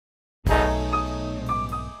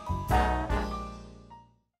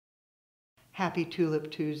Happy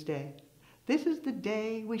Tulip Tuesday. This is the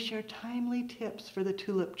day we share timely tips for the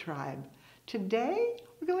tulip tribe. Today,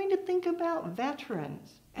 we're going to think about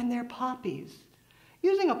veterans and their poppies.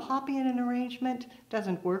 Using a poppy in an arrangement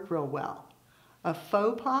doesn't work real well. A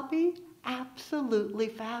faux poppy? Absolutely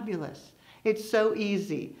fabulous. It's so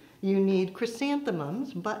easy. You need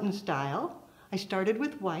chrysanthemums, button style. I started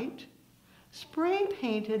with white. Spray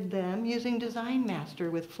painted them using Design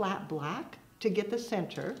Master with flat black to get the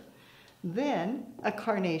center. Then a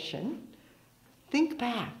carnation. Think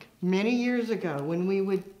back many years ago when we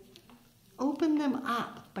would open them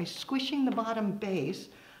up by squishing the bottom base,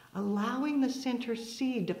 allowing the center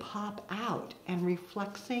seed to pop out and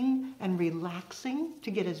reflexing and relaxing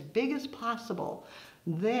to get as big as possible.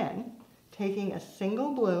 Then taking a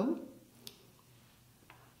single bloom,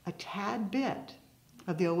 a tad bit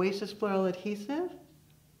of the Oasis Floral adhesive,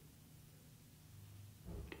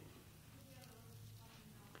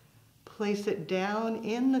 place it down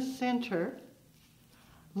in the center,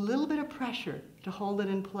 a little bit of pressure to hold it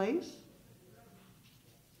in place,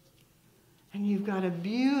 and you've got a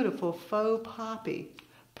beautiful faux poppy,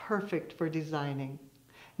 perfect for designing.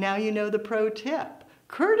 Now you know the pro tip,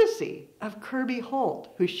 courtesy of Kirby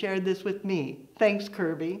Holt, who shared this with me. Thanks,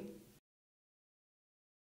 Kirby.